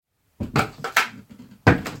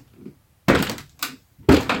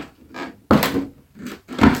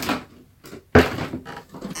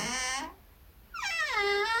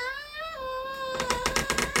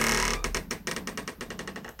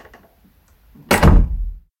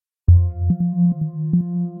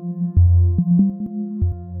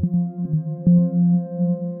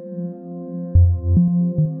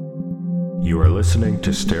listening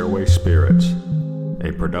to Stairway Spirits,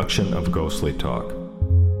 a production of Ghostly Talk.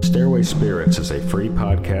 Stairway Spirits is a free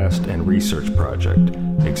podcast and research project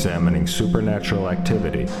examining supernatural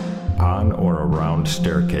activity on or around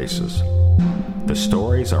staircases. The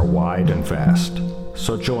stories are wide and vast,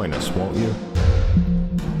 so join us, won't you?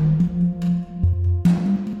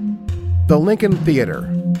 The Lincoln Theater,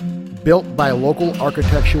 built by local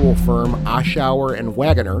architectural firm Aschauer and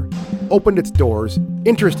Wagoner, opened its doors,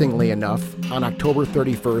 interestingly enough, on October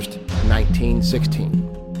 31st,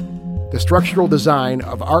 1916. The structural design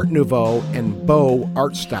of Art Nouveau and Beaux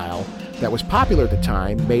art style that was popular at the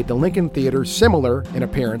time made the Lincoln Theater similar in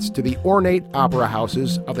appearance to the ornate opera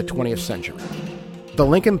houses of the 20th century. The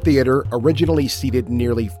Lincoln Theater originally seated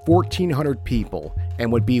nearly 1,400 people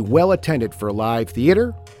and would be well attended for live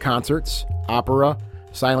theater, concerts, opera,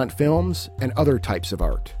 silent films, and other types of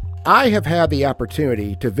art. I have had the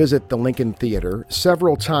opportunity to visit the Lincoln Theater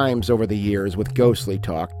several times over the years with Ghostly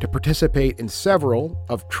Talk to participate in several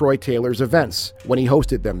of Troy Taylor's events when he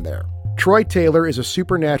hosted them there. Troy Taylor is a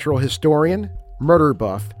supernatural historian, murder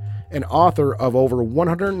buff, and author of over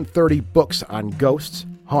 130 books on ghosts,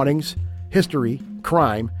 hauntings, history,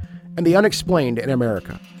 crime, and the unexplained in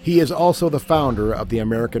America. He is also the founder of the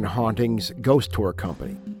American Hauntings Ghost Tour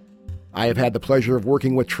Company. I have had the pleasure of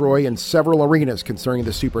working with Troy in several arenas concerning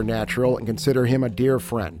the supernatural and consider him a dear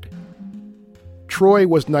friend. Troy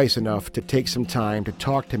was nice enough to take some time to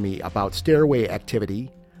talk to me about stairway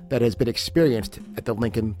activity that has been experienced at the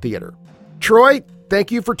Lincoln Theater. Troy,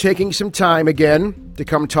 thank you for taking some time again to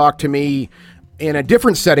come talk to me in a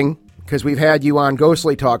different setting, because we've had you on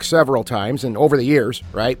Ghostly Talk several times and over the years,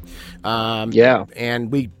 right? Yeah.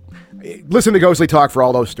 And we listen to Ghostly Talk for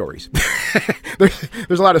all those stories.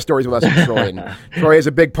 There's a lot of stories with us and Troy, and Troy is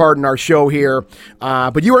a big part in our show here.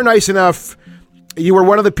 But you were nice enough. You were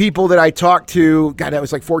one of the people that I talked to. God, that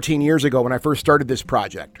was like 14 years ago when I first started this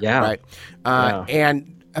project. Yeah. Right.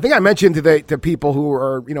 And I think I mentioned to people who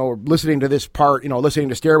are, listening to this part, listening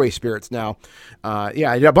to Stairway Spirits now. I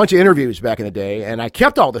did a bunch of interviews back in the day, and I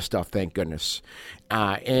kept all this stuff, thank goodness. We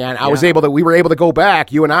were able to go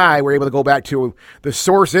back, you and I were able to go back to the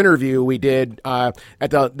source interview we did at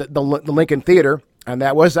the Lincoln Theater. And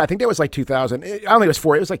I think that was like 2000. I don't think it was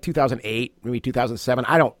 4. It was like 2008, maybe 2007.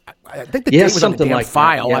 I think the date was on the damn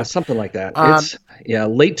file. Yeah, something like that. It's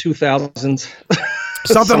late 2000s.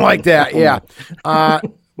 Something like that. Yeah.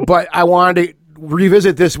 But I wanted to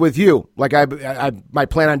revisit this with you, like I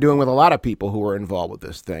plan on doing with a lot of people who are involved with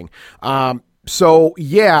this thing.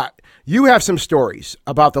 You have some stories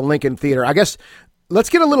about the Lincoln Theater. I guess let's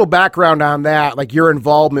get a little background on that, like your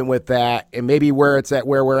involvement with that, and maybe where it's at,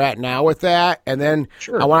 where we're at now with that. And then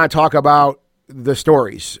Sure. I want to talk about the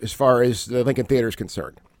stories as far as the Lincoln Theater is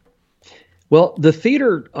concerned. Well, the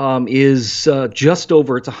theater is just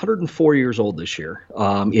over, it's 104 years old this year.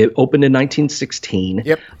 It opened in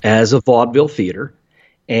 1916 as a vaudeville theater.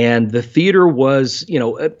 And the theater was,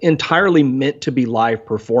 entirely meant to be live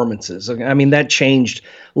performances. I mean, that changed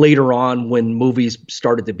later on when movies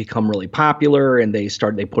started to become really popular and they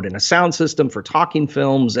put in a sound system for talking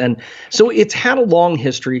films. And so it's had a long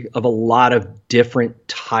history of a lot of different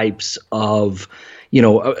types of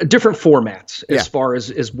different formats as far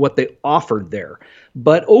as what they offered there.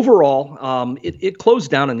 But overall, it closed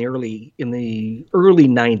down in the early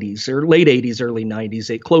 90s or late 80s, early 90s.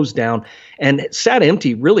 It closed down and it sat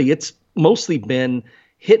empty. Really, it's mostly been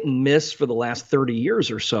hit and miss for the last 30 years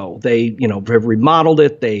or so. They, have remodeled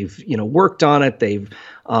it. They've, worked on it. They've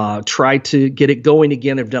tried to get it going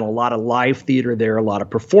again. They've done a lot of live theater there, a lot of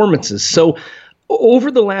performances. So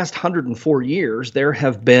over the last 104 years, there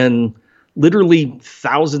have been literally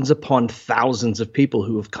thousands upon thousands of people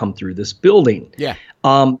who have come through this building. Yeah.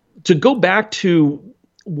 To go back to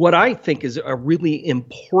what I think is a really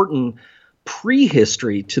important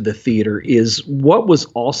prehistory to the theater is what was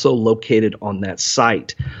also located on that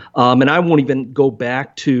site. And I won't even go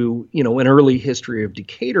back to, an early history of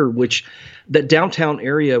Decatur, which that downtown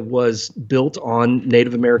area was built on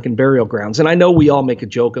Native American burial grounds. And I know we all make a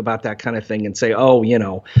joke about that kind of thing and say,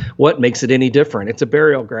 what makes it any different? It's a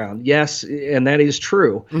burial ground. Yes, and that is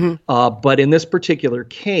true. Mm-hmm. But in this particular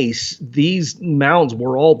case, these mounds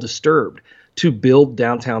were all disturbed to build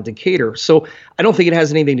downtown Decatur. So I don't think it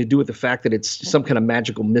has anything to do with the fact that it's some kind of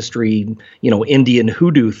magical mystery, Indian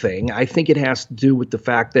hoodoo thing. I think it has to do with the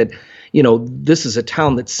fact that, this is a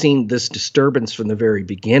town that's seen this disturbance from the very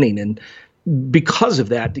beginning. And because of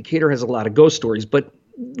that, Decatur has a lot of ghost stories. But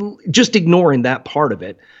just ignoring that part of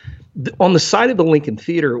it, on the side of the Lincoln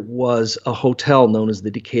Theater was a hotel known as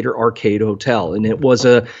the Decatur Arcade Hotel, and it was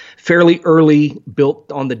a fairly early built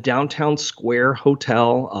on the downtown square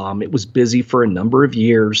hotel. It was busy for a number of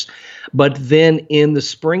years, but then in the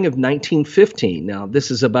spring of 1915, now this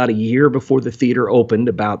is about a year before the theater opened,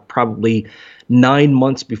 about probably 9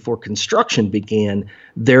 months before construction began,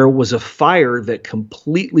 there was a fire that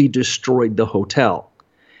completely destroyed the hotel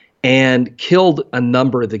and killed a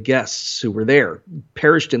number of the guests who were there,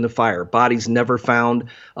 perished in the fire, bodies never found,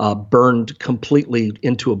 burned completely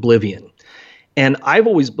into oblivion. And I've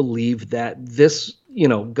always believed that this,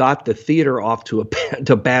 got the theater off to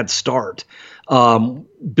a bad start.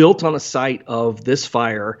 Built on a site of this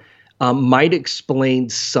fire, might explain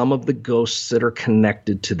some of the ghosts that are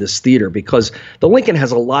connected to this theater, because the Lincoln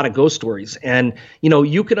has a lot of ghost stories. And,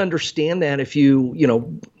 you can understand that if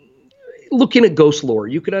looking at ghost lore,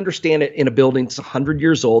 you can understand it in a building that's 100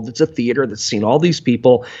 years old. It's a theater that's seen all these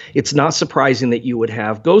people. It's not surprising that you would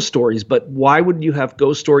have ghost stories, but why would you have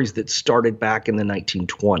ghost stories that started back in the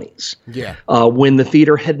 1920s? Yeah. When the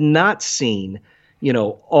theater had not seen,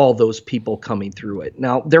 all those people coming through it.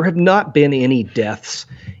 Now, there have not been any deaths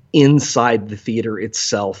inside the theater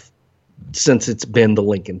itself since it's been the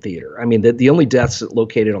Lincoln Theater. I mean, the only deaths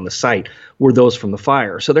located on the site were those from the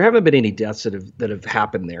fire. So there haven't been any deaths that have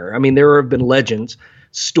happened there. I mean, there have been legends,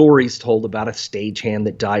 stories told about a stagehand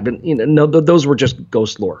that died, but no, those were just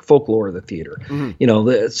ghost lore, folklore of the theater. Mm-hmm.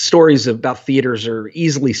 The stories about theaters are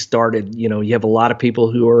easily started. You have a lot of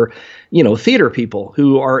people who are, theater people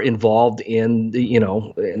who are involved in the,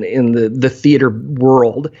 in the theater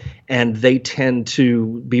world, and they tend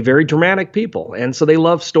to be very dramatic people, and so they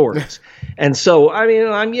love stories. And so, I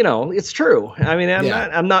mean, it's true. I mean,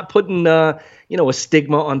 I'm not putting a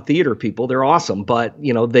stigma on theater people. They're awesome, but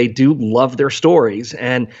they do love their stories.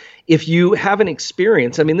 And if you have an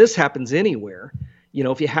experience, I mean, this happens anywhere.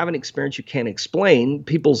 If you have an experience you can't explain,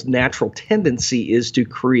 people's natural tendency is to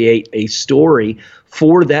create a story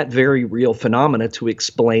for that very real phenomena to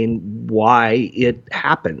explain why it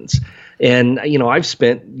happens. And, I've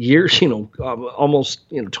spent years, almost,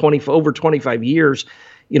 over 25 years,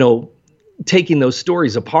 taking those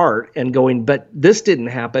stories apart and going, but this didn't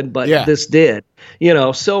happen, but this did,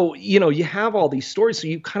 so, you have all these stories. So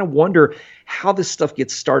you kind of wonder how this stuff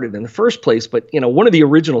gets started in the first place. But, one of the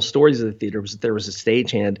original stories of the theater was that there was a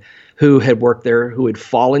stagehand who had worked there, who had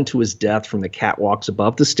fallen to his death from the catwalks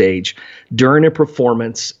above the stage during a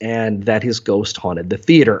performance, and that his ghost haunted the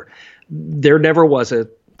theater. There never was a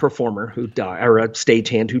performer who died, or a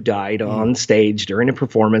stagehand who died on stage during a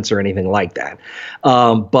performance or anything like that.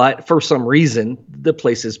 But for some reason, the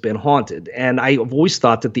place has been haunted. And I've always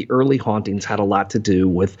thought that the early hauntings had a lot to do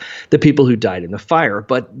with the people who died in the fire,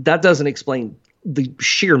 but that doesn't explain the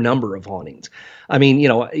sheer number of hauntings. I mean,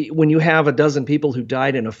 when you have a dozen people who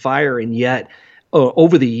died in a fire, and yet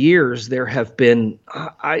over the years, there have been,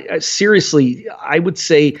 seriously, I would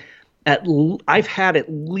say, I've had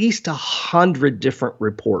at least 100 different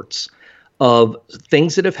reports of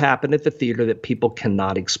things that have happened at the theater that people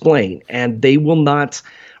cannot explain, and they will not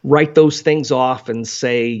write those things off and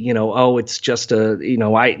say, oh, it's just a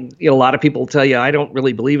lot of people tell you, I don't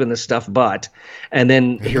really believe in this stuff, but, and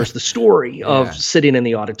then here's the story of sitting in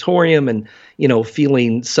the auditorium and,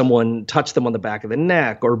 feeling someone touch them on the back of the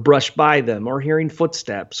neck, or brush by them, or hearing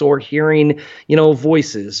footsteps, or hearing,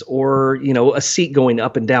 voices, or, a seat going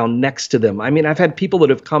up and down next to them. I mean, I've had people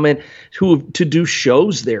that have come in to do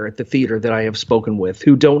shows there at the theater that I have spoken with,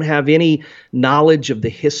 who don't have any knowledge of the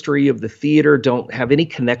history of the theater, don't have any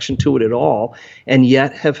connection to it at all, and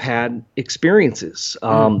yet have had experiences.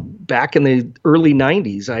 Back in the early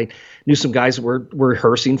 90s, I knew some guys who were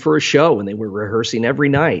rehearsing for a show, and they were rehearsing every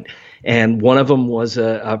night. And one of them was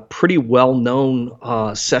a pretty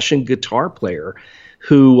well-known session guitar player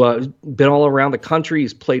who been all around the country.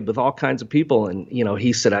 He's played with all kinds of people. And,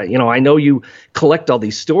 he said, I know you collect all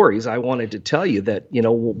these stories. I wanted to tell you that,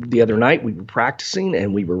 the other night we were practicing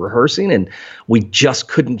and we were rehearsing, and we just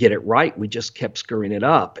couldn't get it right. We just kept screwing it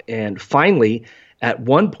up. And finally, at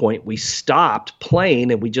one point, we stopped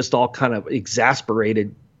playing, and we just all kind of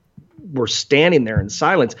exasperated. We're standing there in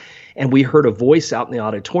silence, and we heard a voice out in the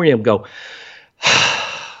auditorium go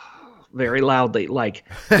very loudly, like,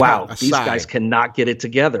 wow, these guys cannot get it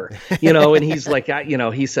together, and he's like,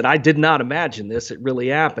 he said, I did not imagine this. It really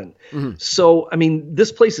happened. Mm-hmm. So, I mean,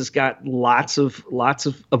 this place has got lots of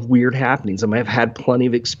weird happenings. I mean, I've had plenty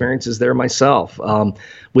of experiences there myself,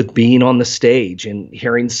 with being on the stage and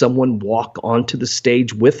hearing someone walk onto the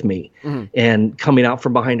stage with me, and coming out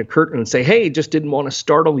from behind a curtain and say, hey, just didn't want to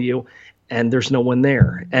startle you. And there's no one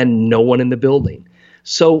there, and no one in the building.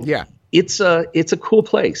 So, it's a cool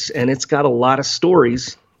place, and it's got a lot of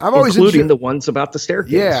stories. Including the ones about the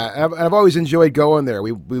staircase. Yeah, I've always enjoyed going there.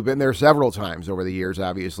 We've been there several times over the years,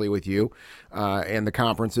 obviously, with you and the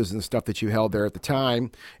conferences and stuff that you held there at the time.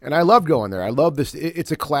 And I love going there. I love this. It's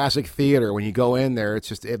a classic theater. When you go in there,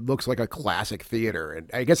 it looks like a classic theater. And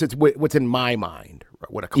I guess it's what's in my mind,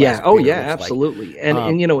 what a classic theater looks absolutely. Like.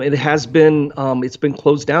 And it has been it's been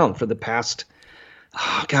closed down for the past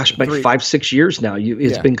like 5-6 years now.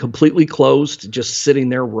 It's been completely closed, just sitting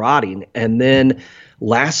there rotting. And then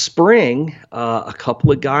last spring, a couple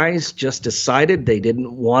of guys just decided they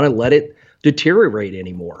didn't want to let it deteriorate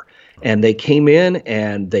anymore. And they came in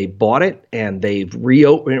and they bought it, and they've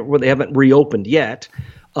reopened. Well, they haven't reopened yet,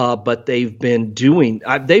 but they've been doing.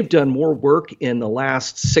 They've done more work in the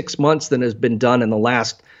last 6 months than has been done in the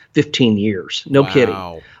last 15 years. No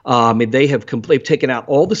kidding. They have they've taken out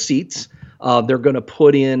all the seats. They're going to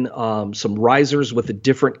put in some risers with a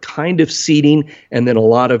different kind of seating, and then a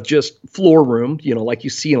lot of just floor room, like you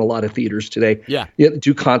see in a lot of theaters today. Yeah.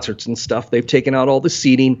 Do concerts and stuff. They've taken out all the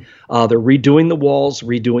seating. They're redoing the walls,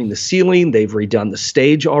 redoing the ceiling. They've redone the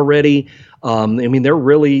stage already. They're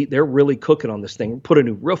really cooking on this thing. Put a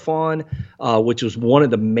new roof on, which was one of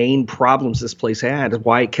the main problems this place had.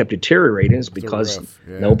 Why it kept deteriorating is because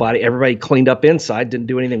everybody cleaned up inside, didn't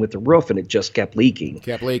do anything with the roof, and it just kept leaking.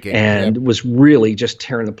 And was really just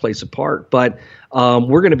tearing the place apart. But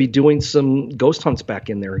we're going to be doing some ghost hunts back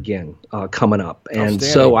in there again coming up, and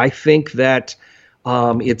so I think that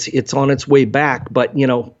it's on its way back. But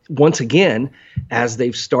once again, as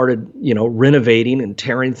they've started renovating and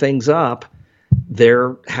tearing things up,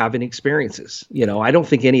 they're having experiences. I don't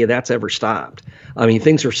think any of that's ever stopped.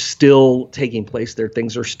 Things are still taking place there.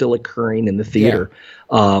 Things are still occurring in the theater.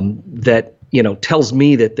 That tells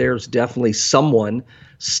me that there's definitely someone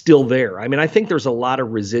still there. I think there's a lot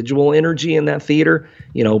of residual energy in that theater,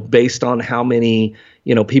 based on how many,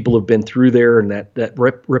 people have been through there, and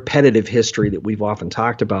that repetitive history that we've often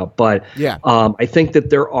talked about. But I think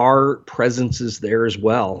that there are presences there as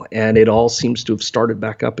well, and it all seems to have started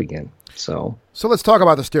back up again. So let's talk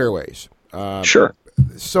about the stairways. Sure.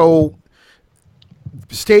 So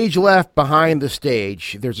stage left, behind the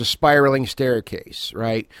stage, there's a spiraling staircase,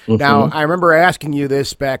 right? Mm-hmm. Now, I remember asking you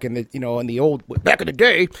this back in the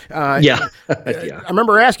day. I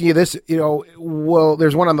remember asking you this, well,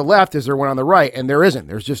 there's one on the left, is there one on the right? And there isn't.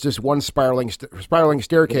 There's just this one spiraling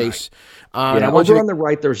staircase. Right. Over on the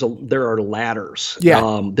right, there are ladders.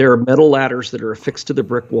 Yeah. There are metal ladders that are affixed to the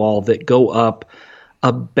brick wall that go up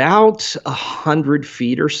about 100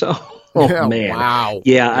 feet or so. Oh, man. Wow.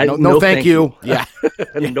 Yeah. No, thank you. Yeah.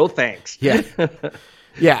 No thanks. Yeah.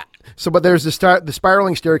 Yeah. So, but there's the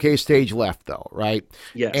spiraling staircase stage left, though, right?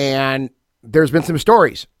 Yes. And there's been some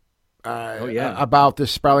stories about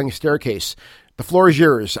this spiraling staircase. The floor is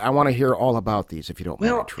yours. I want to hear all about these, if you don't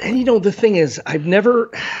mind. Well, and the thing is, I've never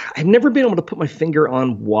been able to put my finger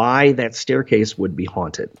on why that staircase would be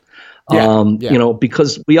haunted.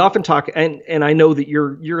 Because we often talk, and I know that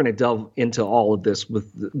you're going to delve into all of this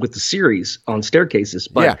with the series on staircases,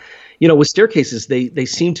 but with staircases, they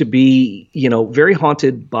seem to be, very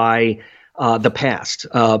haunted by the past,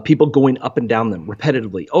 people going up and down them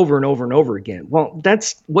repetitively over and over and over again. Well,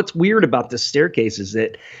 that's what's weird about this staircase is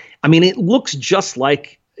that, it looks just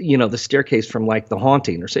like, the staircase from like The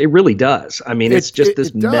Haunting, it really does. It's just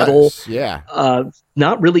this metal,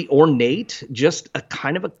 not really ornate, just a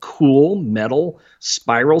kind of a cool metal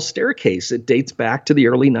spiral staircase that dates back to the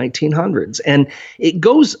early 1900s. And it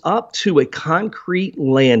goes up to a concrete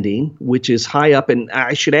landing, which is high up. And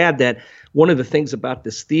I should add that one of the things about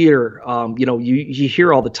this theater, you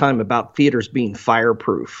hear all the time about theaters being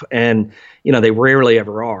fireproof, and they rarely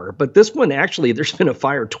ever are. But this one, actually, there's been a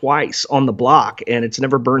fire twice on the block, and it's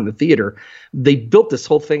never burned the theater. They built this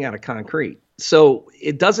whole thing out of concrete. So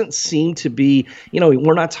it doesn't seem to be,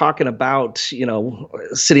 we're not talking about,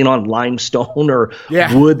 sitting on limestone or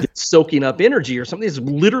wood that's soaking up energy or something. It's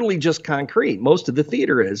literally just concrete. Most of the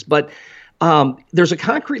theater is. But there's a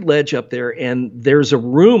concrete ledge up there, and there's a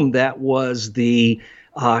room that was the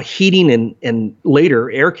heating and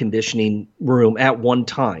later air conditioning room at one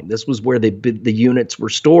time. This was where the units were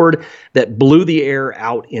stored that blew the air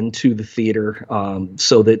out into the theater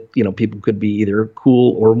so that people could be either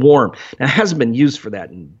cool or warm. Now, it hasn't been used for that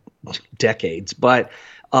in decades, but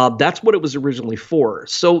that's what it was originally for.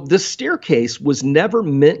 So the staircase was never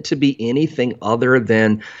meant to be anything other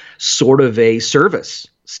than sort of a service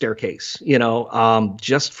staircase,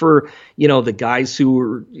 just for, the guys who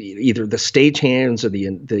were either the stagehands or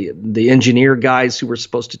the engineer guys who were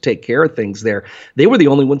supposed to take care of things there. They were the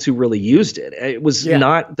only ones who really used it. It was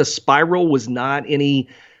not, the spiral was not any,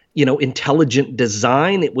 intelligent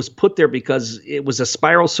design. It was put there because it was a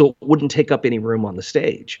spiral, so it wouldn't take up any room on the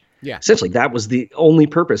stage. Yeah. Essentially, that was the only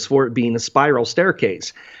purpose for it being a spiral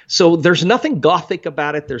staircase. So there's nothing Gothic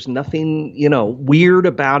about it. There's nothing, weird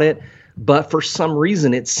about it. But for some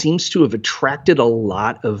reason, it seems to have attracted a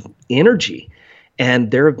lot of energy.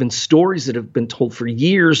 And there have been stories that have been told for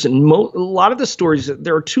years. And a lot of the stories,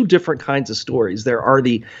 there are two different kinds of stories. There are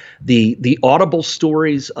the audible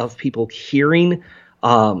stories of people hearing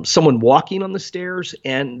someone walking on the stairs,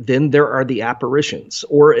 and then there are the apparitions,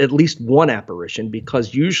 or at least one apparition,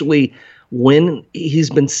 because usually when he's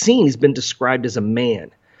been seen, he's been described as a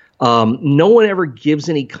man. No one ever gives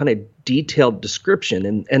any kind of detailed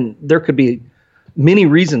description, and there could be many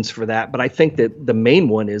reasons for that, but I think that the main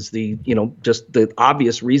one is just the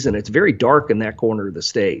obvious reason. It's very dark in that corner of the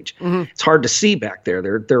stage. Mm-hmm. It's hard to see back there.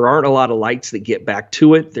 There aren't a lot of lights that get back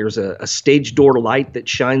to it. There's a stage door light that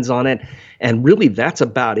shines on it, and really that's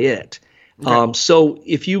about it. Okay. So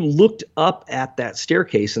if you looked up at that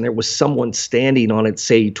staircase and there was someone standing on it,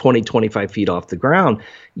 say 20, 25 feet off the ground,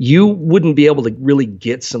 you wouldn't be able to really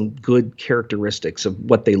get some good characteristics of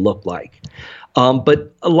what they look like.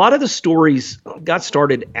 But a lot of the stories got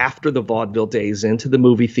started after the vaudeville days, into the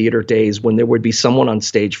movie theater days, when there would be someone on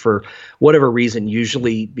stage for whatever reason,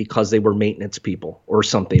 usually because they were maintenance people or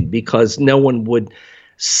something, because no one would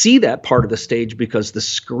see that part of the stage because the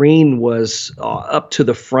screen was up to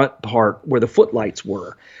the front part where the footlights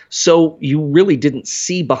were. So you really didn't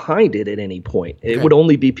see behind it at any point. It would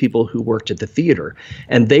only be people who worked at the theater.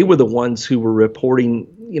 And they were the ones who were reporting,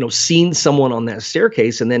 seeing someone on that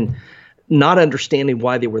staircase and then not understanding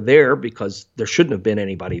why they were there, because there shouldn't have been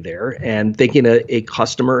anybody there, and thinking a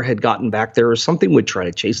customer had gotten back there or something, would try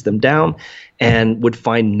to chase them down and would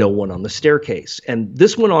find no one on the staircase. And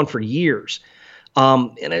this went on for years.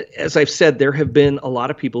 And as I've said, there have been a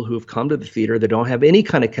lot of people who have come to the theater that don't have any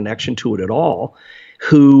kind of connection to it at all,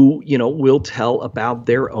 who, will tell about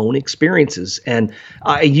their own experiences. And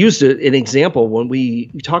I used an example when we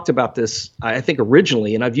talked about this, I think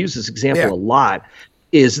originally, and I've used this example a lot,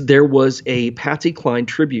 is there was a Patsy Cline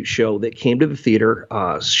tribute show that came to the theater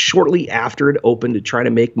shortly after it opened to try to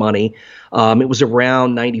make money. It was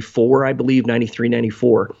around 94, I believe, 93,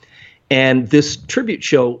 94. And this tribute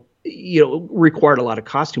show, required a lot of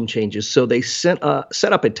costume changes. So they set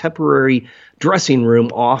up a temporary dressing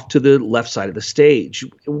room off to the left side of the stage,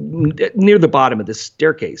 near the bottom of the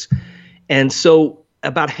staircase. And so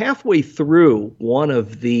about halfway through, one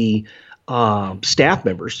of the staff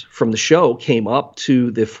members from the show came up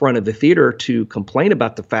to the front of the theater to complain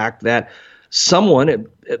about the fact that someone,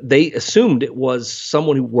 they assumed it was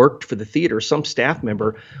someone who worked for the theater, some staff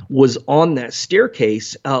member, was on that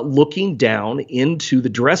staircase looking down into the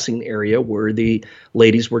dressing area where the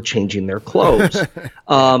ladies were changing their clothes.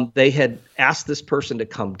 They had asked this person to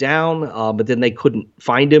come down, but then they couldn't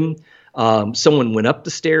find him. Someone went up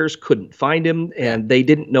the stairs, couldn't find him, and they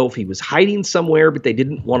didn't know if he was hiding somewhere, but they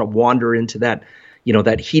didn't want to wander into that,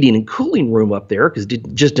 that heating and cooling room up there, because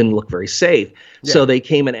it just didn't look very safe. Yeah. So they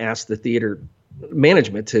came and asked the theater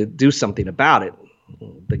management to do something about it.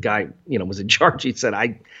 The guy, was in charge. He said,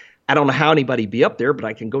 I don't know how anybody be up there, but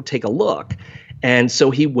I can go take a look. And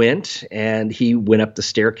so he went up the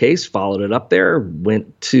staircase, followed it up there,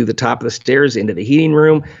 went to the top of the stairs into the heating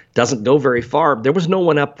room. Doesn't go very far. There was no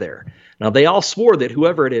one up there. Now, they all swore that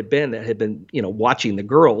whoever it had been that had been, watching the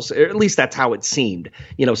girls, or at least that's how it seemed.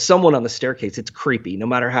 Someone on the staircase, it's creepy, no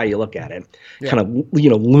matter how you look at it, kind of,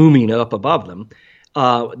 looming up above them.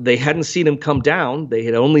 They hadn't seen him come down. They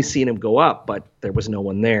had only seen him go up, but there was no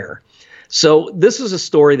one there. So this is a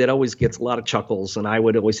story that always gets a lot of chuckles, and I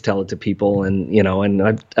would always tell it to people. And,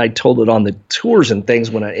 and I told it on the tours and things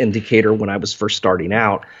in Decatur when I was first starting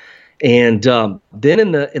out. And then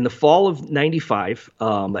in the fall of 95,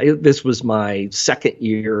 this was my second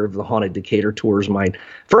year of the Haunted Decatur tours. My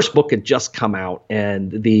first book had just come out,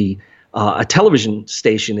 and a television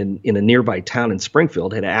station in a nearby town in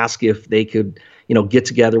Springfield had asked if they could, get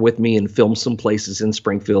together with me and film some places in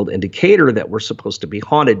Springfield and Decatur that were supposed to be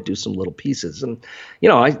haunted, do some little pieces. And,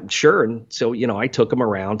 sure. And so, I took them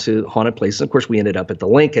around to haunted places. Of course, we ended up at the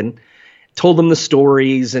Lincoln, told them the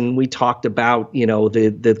stories, and we talked about,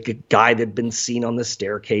 the guy that had been seen on the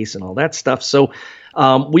staircase and all that stuff. So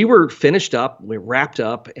we were finished up, we wrapped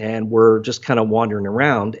up, and we're just kind of wandering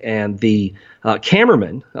around. And the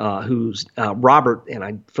cameraman, who's Robert, and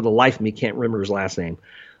I, for the life of me, can't remember his last name,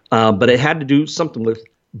 but it had to do something with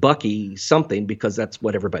Bucky something, because that's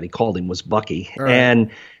what everybody called him, was Bucky. Right.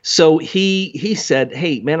 And so he said,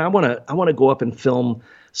 "Hey man, I want to go up and film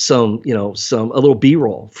a little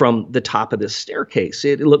B-roll from the top of this staircase.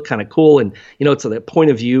 It looked kind of cool, and it's that point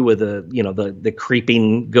of view with the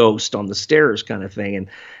creeping ghost on the stairs kind of thing. And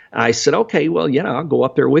I said, okay, well, I'll go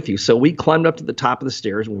up there with you. So we climbed up to the top of the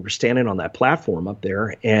stairs, and we were standing on that platform up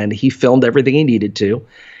there, and he filmed everything he needed to,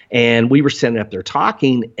 and we were standing up there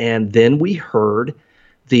talking, and then we heard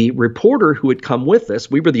the reporter who had come with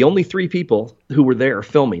us. We were the only 3 people who were there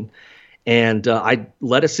filming. And I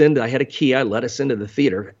had a key. I let us into the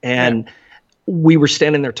theater, and we were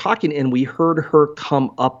standing there talking, and we heard her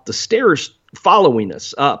come up the stairs following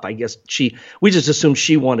us up. I guess we just assumed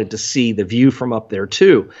she wanted to see the view from up there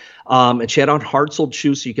too. And she had on hard-soled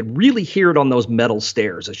shoes, so you could really hear it on those metal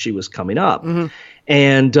stairs as she was coming up. Mm-hmm.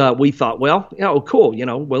 And we thought, well, cool.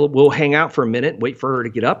 We'll hang out for a minute, wait for her to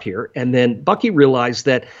get up here. And then Bucky realized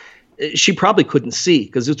that she probably couldn't see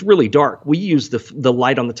because it's really dark. We used the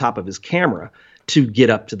light on the top of his camera to get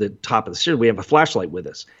up to the top of the stairs. We have a flashlight with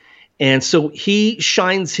us. And so he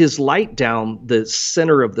shines his light down the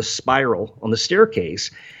center of the spiral on the staircase,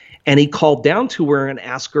 and he called down to her and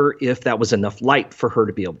asked her if that was enough light for her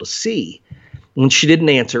to be able to see. And she didn't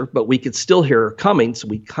answer, but we could still hear her coming, so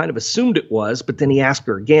we kind of assumed it was. But then he asked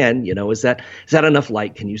her again, is that enough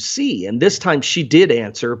light? Can you see? And this time she did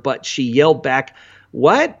answer, but she yelled back,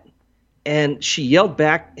 "What?" And she yelled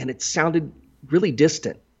back, and it sounded really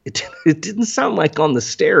distant. It didn't sound like on the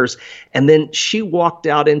stairs. And then she walked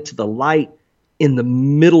out into the light in the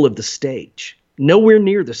middle of the stage, nowhere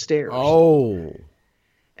near the stairs. Oh.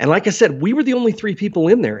 And like I said, we were the only 3 people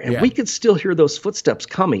in there, and we could still hear those footsteps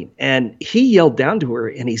coming. And he yelled down to her,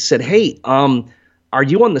 and he said, "Hey, are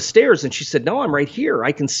you on the stairs?" And she said, "No, I'm right here.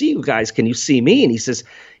 I can see you guys. Can you see me?" And he says,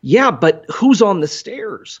 "Yeah, but who's on the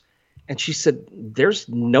stairs?" And she said, "There's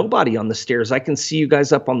nobody on the stairs. I can see you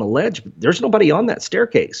guys up on the ledge, but there's nobody on that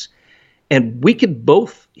staircase." And we could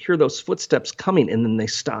both hear those footsteps coming, and then they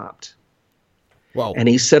stopped. Wow. And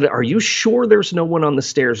he said, "Are you sure there's no one on the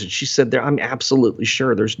stairs?" And she said, "I'm absolutely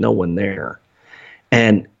sure there's no one there."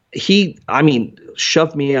 And he,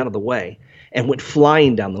 shoved me out of the way and went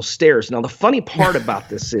flying down those stairs. Now, the funny part about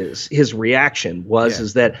this is his reaction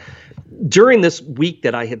is that during this week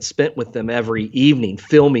that I had spent with them every evening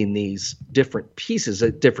filming these different pieces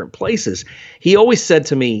at different places, he always said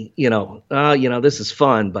to me, this is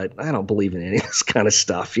fun, but I don't believe in any of this kind of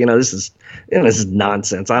stuff. This is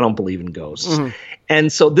nonsense. I don't believe in ghosts. Mm-hmm.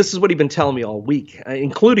 And so this is what he'd been telling me all week,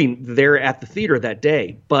 including there at the theater that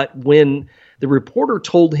day. But when the reporter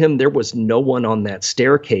told him there was no one on that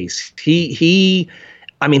staircase,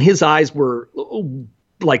 his eyes were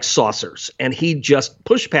like saucers, and he just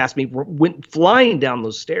pushed past me, went flying down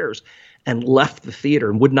those stairs, and left the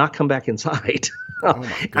theater and would not come back inside.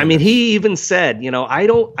 He even said, I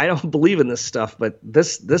don't believe in this stuff, but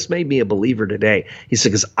this made me a believer today. He said,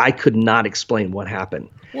 because I could not explain what happened.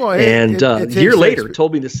 Well, a year later,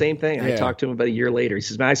 told me the same thing. Yeah. I talked to him about a year later. He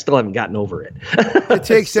says, "Man, I still haven't gotten over it." It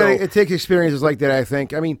takes experiences like that, I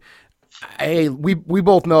think. We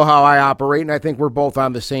both know how I operate, and I think we're both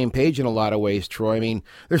on the same page in a lot of ways, Troy.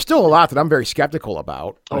 There's still a lot that I'm very skeptical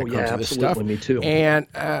about when it comes to this stuff. Me too. And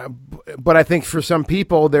but I think for some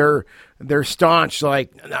people, they're staunch,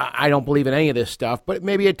 like, I don't believe in any of this stuff. But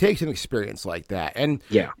maybe it takes an experience like that, and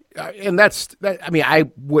and that's that. I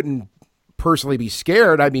wouldn't personally be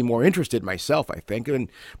scared. I'd be more interested myself, I think.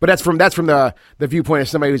 But that's from the viewpoint of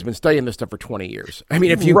somebody who's been studying this stuff for 20 years. If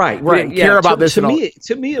you didn't care about this, to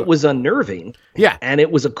me it was unnerving. Yeah, and it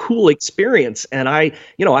was a cool experience. And I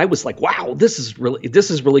was like, wow, this is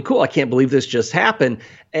really cool. I can't believe this just happened.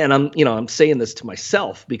 And I'm saying this to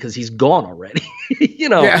myself because he's gone already.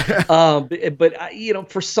 But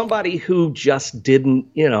for somebody who just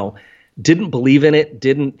didn't believe in it,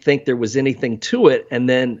 didn't think there was anything to it, and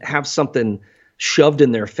then have something shoved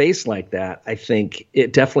in their face like that, I think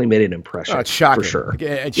it definitely made an impression. It's shocking. For sure.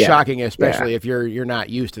 It's shocking, especially if you're not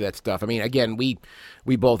used to that stuff. Again, we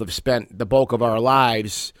both have spent the bulk of our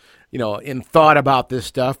lives, in thought about this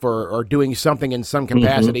stuff or doing something in some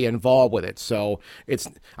capacity involved with it. So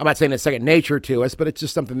I'm not saying it's second nature to us, but it's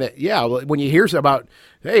just something that, when you hear about,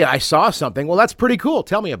 hey, I saw something, well, that's pretty cool.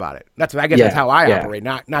 Tell me about it. That's how I operate,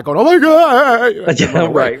 not going, oh my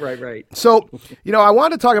God. Right. So, I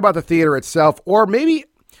want to talk about the theater itself, or maybe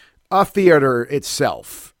a theater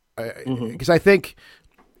itself, because I think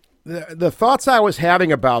the thoughts I was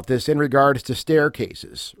having about this in regards to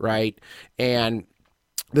staircases, right, and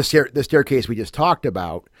the staircase we just talked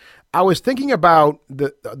about, I was thinking about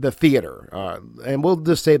the theater, and we'll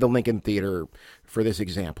just say the Lincoln Theater for this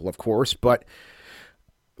example, of course, but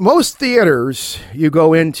most theaters you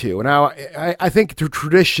go into, and I think the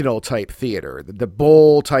traditional type theater, the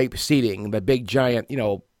bowl type seating, the big giant,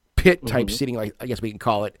 pit type seating, like I guess we can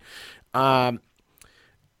call it.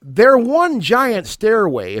 They're one giant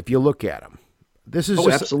stairway if you look at them. This is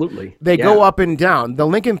just, absolutely. They go up and down. The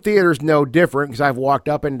Lincoln Theater is no different because I've walked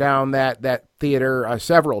up and down that theater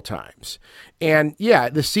several times. And yeah,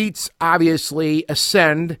 the seats obviously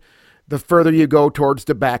ascend the further you go towards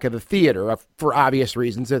the back of the theater for obvious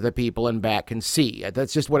reasons that the people in back can see.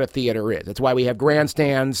 That's just what a theater is. That's why we have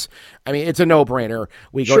grandstands. I mean, it's a no-brainer.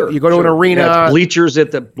 You go to an arena. Yeah, bleachers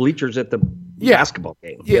at the basketball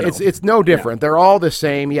game. Yeah, it's no different. They're all the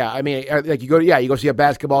same. Yeah, I mean, like you go see a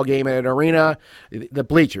basketball game at an arena. The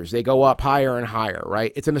bleachers, they go up higher and higher,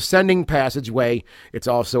 right? It's an ascending passageway. It's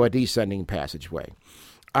also a descending passageway.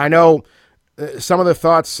 I know some of the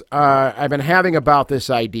thoughts I've been having about this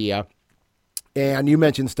idea. And you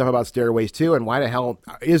mentioned stuff about stairways too, and why the hell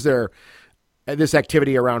is there this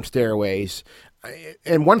activity around stairways?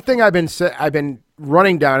 And one thing I've been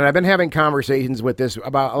running down, and I've been having conversations with this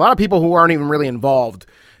about a lot of people who aren't even really involved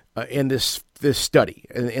in this study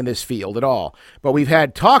in this field at all. But we've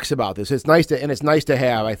had talks about this. It's nice to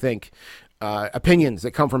have, I think, opinions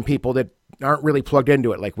that come from people that aren't really plugged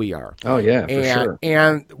into it like we are. Oh yeah, for sure.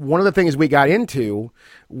 And one of the things we got into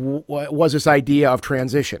was this idea of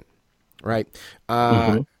transition. Right.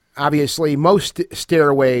 Obviously, most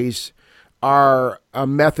stairways are a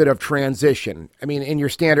method of transition. I mean, in your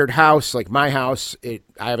standard house, like my house, I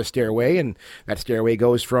have a stairway, and that stairway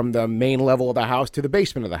goes from the main level of the house to the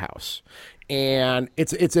basement of the house. And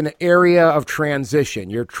it's an area of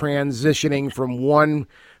transition. You're transitioning from one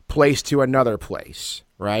place to another place,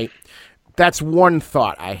 right? That's one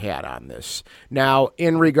thought I had on this. Now,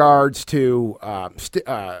 in regards to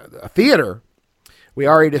a theater, we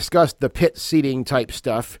already discussed the pit seating type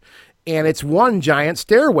stuff, and it's one giant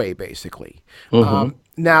stairway, basically.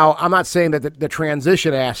 Now, I'm not saying that the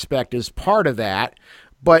transition aspect is part of that,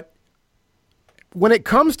 but when it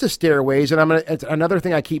comes to stairways, and it's another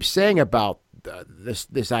thing I keep saying about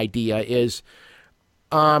this idea is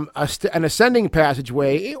an ascending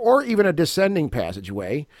passageway or even a descending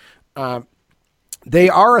passageway, they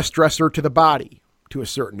are a stressor to the body. To a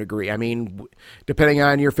certain degree. I mean, depending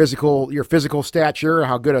on your physical stature,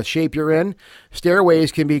 how good a shape you're in,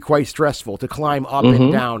 stairways can be quite stressful to climb up and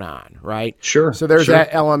down on, right? Sure. So there's that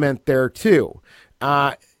element there too.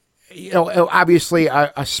 Obviously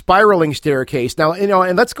a spiraling staircase. Now,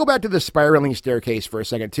 and let's go back to the spiraling staircase for a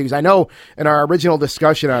second too, because I know in our original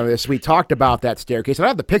discussion on this, we talked about that staircase. And I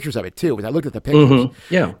have the pictures of it too, because I looked at the pictures.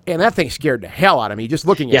 Yeah. And that thing scared the hell out of me just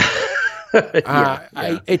looking at it. It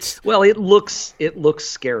looks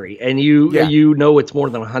scary, and you know it's more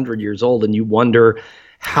than 100 years old, and you wonder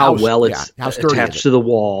how well it's attached to the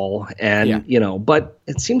wall, and but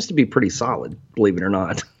it seems to be pretty solid, believe it or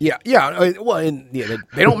not. Well, they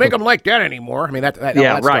don't make them like that anymore. I mean, that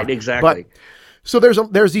right, stuff. exactly. But, so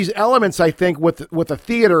there's these elements, I think, with a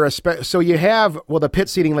theater. So you have the pit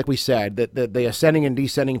seating, like we said, the ascending and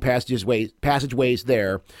descending passageways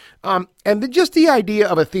there, and just the idea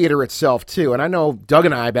of a theater itself too. And I know Doug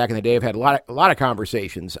and I back in the day have had a lot of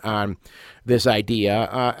conversations on this idea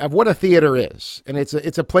of what a theater is, and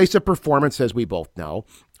it's a place of performance, as we both know.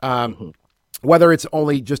 Whether it's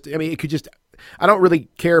only just, it could just. I don't really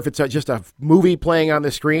care if it's just a movie playing on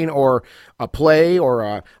the screen or a play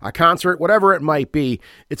or a concert, whatever it might be.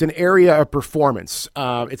 It's an area of performance.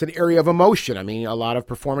 It's an area of emotion. I mean, a lot of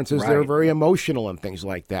performances, they're very emotional and things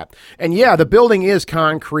like that. And yeah, the building is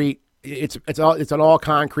concrete. It's an all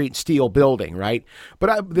concrete steel building, right?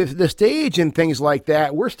 But the stage and things like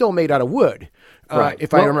that, we're still made out of wood. Right.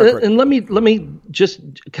 If I remember correctly. And let me just,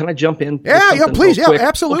 can I jump in? Yeah, please. Yeah,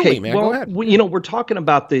 absolutely, man. Well, go ahead. We're talking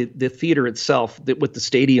about the theater itself with the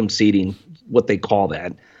stadium seating, what they call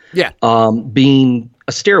that. Yeah. Being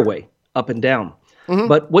a stairway up and down.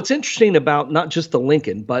 But what's interesting about not just the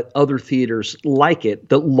Lincoln, but other theaters like it,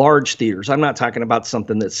 the large theaters. I'm not talking about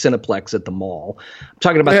something that's Cineplex at the mall. I'm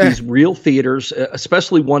talking about these real theaters,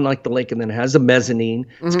 especially one like the Lincoln that has a mezzanine.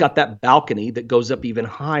 It's got that balcony that goes up even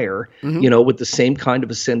higher, with the same kind of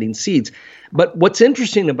ascending seats. But what's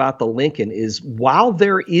interesting about the Lincoln is while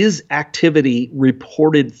there is activity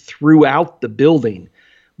reported throughout the building,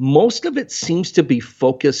 most of it seems to be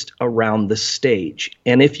focused around the stage.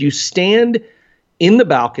 And if you stand in the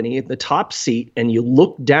balcony at the top seat and you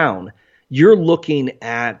look down, you're looking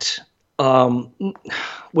at, honestly,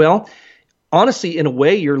 in a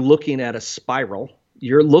way, you're looking at a spiral.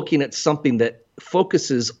 You're looking at something that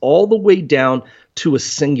focuses all the way down to a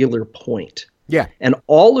singular point. Yeah. And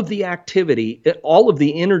all of the activity, all of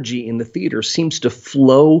the energy in the theater seems to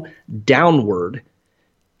flow downward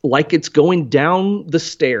like it's going down the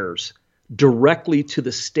stairs directly to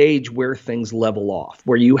the stage where things level off,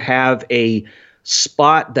 where you have a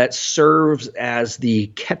spot that serves as the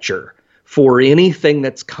catcher for anything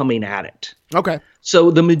that's coming at it. Okay.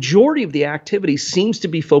 So the majority of the activity seems to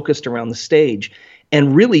be focused around the stage.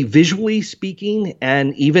 And really, visually speaking,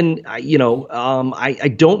 and even, I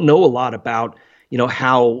don't know a lot about,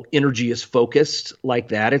 how energy is focused like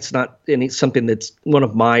that. It's not something that's one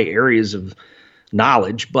of my areas of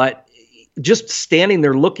knowledge, but just standing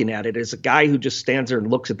there looking at it as a guy who just stands there and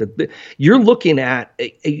looks at you're looking at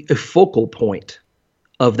a focal point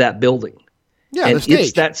of that building. Yeah, and the stage.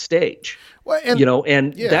 It's that stage. Well,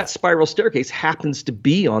 and that spiral staircase happens to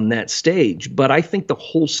be on that stage. But I think the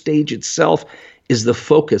whole stage itself is the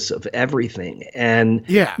focus of everything. And,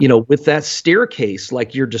 with that staircase,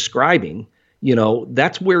 like you're describing,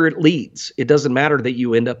 that's where it leads. It doesn't matter that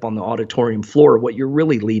you end up on the auditorium floor. What you're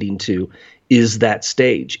really leading to is that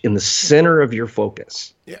stage in the center of your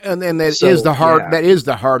focus. And then is the heart. Yeah. That is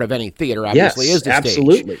the heart of any theater. Obviously, is the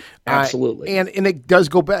absolutely, stage. Absolutely. And it does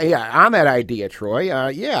go back. On that idea, Troy.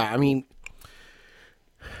 I mean,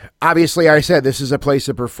 obviously, I said this is a place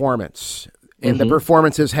of performance, and the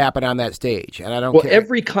performances happen on that stage. And I don't care.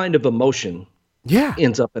 Every kind of emotion.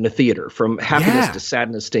 Ends up in a theater, from happiness to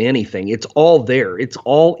sadness to anything. It's all there. It's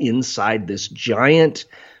all inside this giant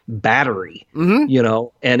battery, and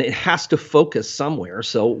it has to focus somewhere.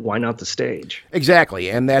 So why not the stage? Exactly.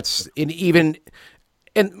 And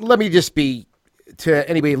and let me just be to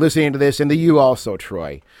anybody listening to this, and to you also,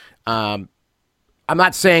 Troy. I'm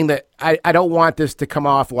not saying that I don't want this to come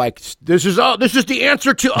off like this is the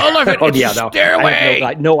answer to all of it. Stairway. I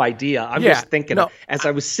have no idea. I'm just thinking as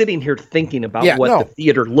I was sitting here thinking about what the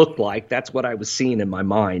theater looked like. That's what I was seeing in my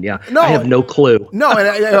mind. I have no clue. No,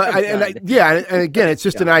 and again, it's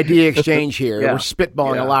just an idea exchange here. We're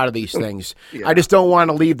spitballing a lot of these things. I just don't want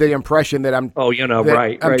to leave the impression that I'm. Oh,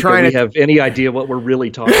 right. I'm trying to have any idea what we're really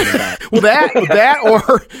talking about. Well, that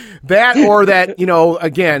or that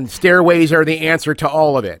again, stairways are the answer to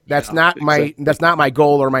all of it. That's not my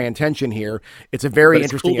goal or my intention here. It's a very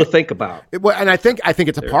interesting. Cool to think about. And I think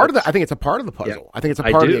it's a part of the. I think it's a part of the puzzle. Yeah, I think it's a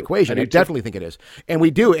part of the equation. I definitely think it is. And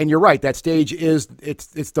we do. And you're right. That stage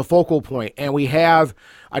it's the focal point, and we have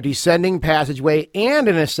a descending passageway and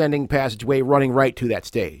an ascending passageway running right to that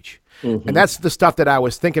stage. Mm-hmm. And that's the stuff that I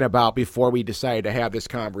was thinking about before we decided to have this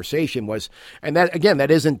conversation and that, again, that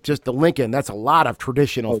isn't just the Lincoln. That's a lot of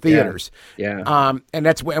traditional theaters. Yeah. And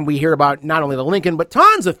that's when we hear about not only the Lincoln, but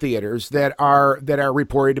tons of theaters that are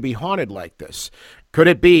reported to be haunted like this. Could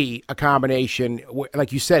it be a combination,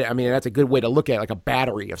 like you said, I mean, that's a good way to look at it, like a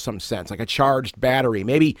battery of some sense, like a charged battery.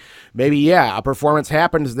 Maybe, a performance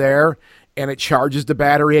happens there, and it charges the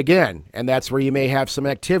battery again, and that's where you may have some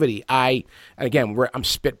activity. I'm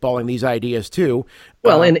spitballing these ideas too.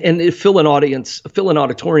 Well, and fill an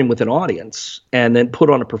auditorium with an audience, and then put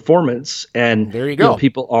on a performance, and there you go.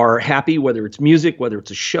 People are happy, whether it's music, whether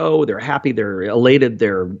it's a show. They're happy, they're elated,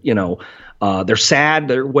 they're sad,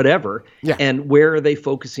 they're whatever. Yeah. And where are they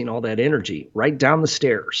focusing all that energy? Right down the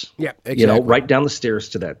stairs. Yeah, exactly. Right down the stairs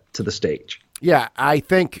to the stage. Yeah, I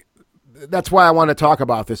think. That's why I want to talk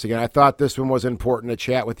about this again. I thought this one was important to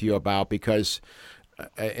chat with you about because,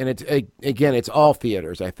 and it's all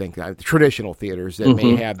theaters. I think traditional theaters that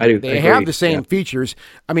may have have the same features.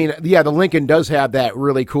 I mean, the Lincoln does have that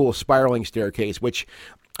really cool spiraling staircase, which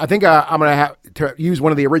I think I'm going to have to use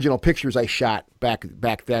one of the original pictures I shot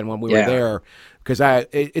back then when we were there. Because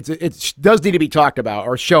it does need to be talked about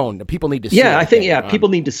or shown. People need to see it. I think people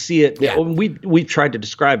need to see it. Yeah. We've tried to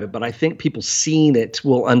describe it, but I think people seeing it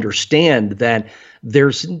will understand that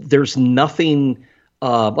there's nothing.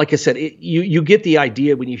 Like I said, you get the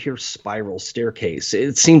idea when you hear spiral staircase.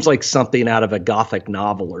 It seems like something out of a Gothic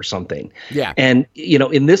novel or something. Yeah. And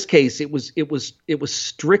in this case, it was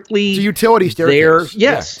strictly it's a utility staircase.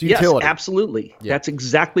 Yes, absolutely. Yeah. That's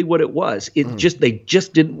exactly what it was. They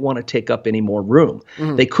just didn't want to take up any more room.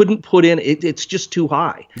 Mm-hmm. They couldn't put in. It's just too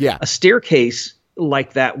high. Yeah. A staircase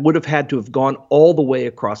like that would have had to have gone all the way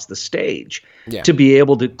across the stage to be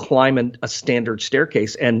able to climb a standard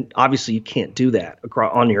staircase. And obviously you can't do that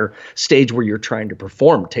on your stage where you're trying to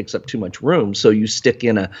perform. It takes up too much room. So you stick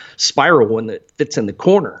in a spiral one that fits in the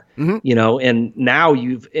corner, and now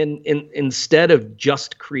you've instead of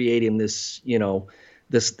just creating this,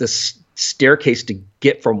 this staircase to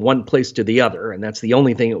get from one place to the other, and that's the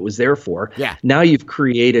only thing it was there for. Yeah. Now you've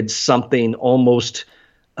created something almost,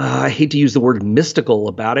 I hate to use the word mystical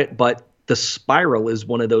about it, but the spiral is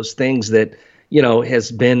one of those things that,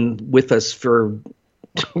 has been with us for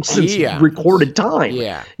since recorded time.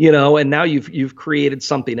 Yeah. And now you've created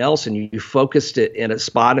something else, and you focused it in a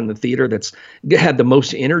spot in the theater that's had the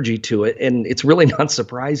most energy to it. And it's really not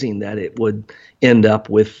surprising that it would end up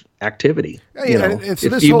with activity. And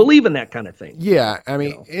so if you believe in that kind of thing. Yeah, I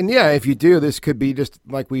mean, if you do, this could be just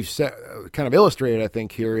like we've said, kind of illustrated, I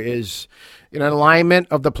think, here is an alignment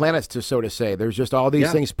of the planets, so to say. There's just all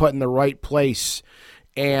these things put in the right place,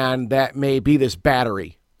 and that may be this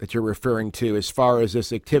battery that you're referring to as far as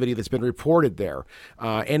this activity that's been reported there.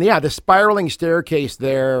 The spiraling staircase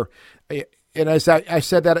there, and as I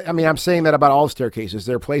said that, I mean, I'm saying that about all staircases.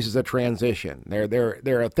 They're places of transition.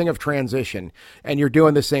 They're a thing of transition, and you're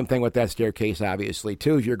doing the same thing with that staircase, obviously,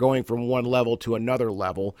 too. You're going from one level to another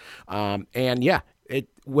level,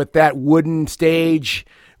 with that wooden stage,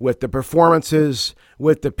 with the performances,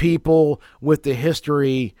 with the people, with the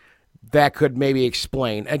history, that could maybe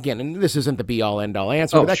explain, again, and this isn't the be-all, end-all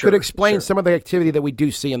answer, but that could explain some of the activity that we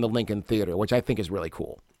do see in the Lincoln Theater, which I think is really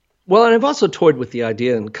cool. Well, and I've also toyed with the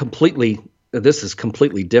idea, and this is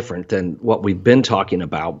completely different than what we've been talking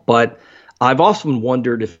about, but I've often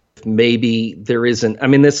wondered if maybe there isn't, I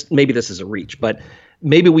mean, maybe this is a reach, but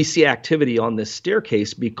maybe we see activity on this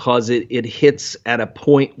staircase because it hits at a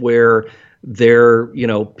point where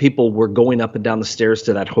people were going up and down the stairs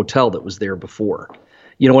to that hotel that was there before.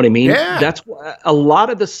 You know what I mean? Yeah. That's a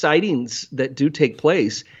lot of the sightings that do take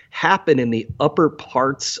place happen in the upper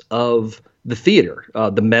parts of the theater,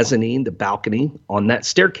 the mezzanine, the balcony on that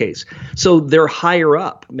staircase. So they're higher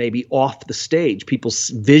up, maybe off the stage. People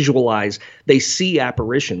visualize, they see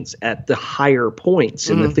apparitions at the higher points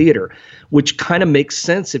in the theater, which kind of makes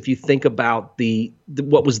sense if you think about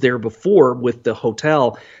what was there before with the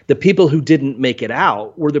hotel. The people who didn't make it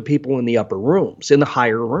out were the people in the upper rooms, in the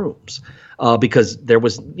higher rooms, because there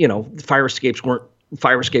was, fire escapes weren't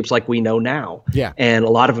fire escapes like we know now. Yeah. And a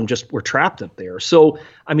lot of them just were trapped up there. So,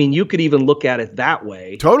 I mean, you could even look at it that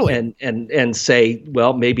way. Totally. And say,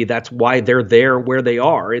 well, maybe that's why they're there where they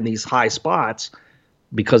are in these high spots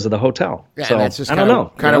because of the hotel. Yeah, so that's just I don't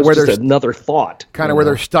know. Kind of where there's another thought. Kind of where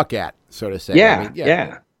they're stuck at, so to say. Yeah. I mean,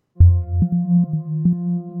 yeah.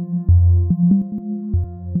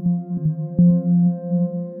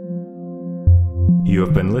 You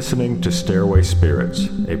have been listening to Stairway Spirits,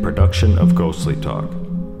 a production of Ghostly Talk.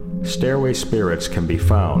 Stairway Spirits can be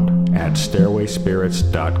found at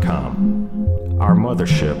stairwayspirits.com. Our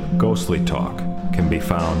mothership, Ghostly Talk, can be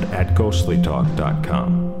found at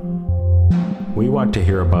ghostlytalk.com. We want to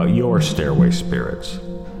hear about your stairway spirits.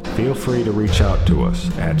 Feel free to reach out to us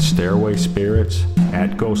at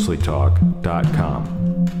stairwayspirits@ghostlytalk.com.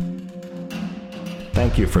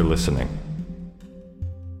 Thank you for listening.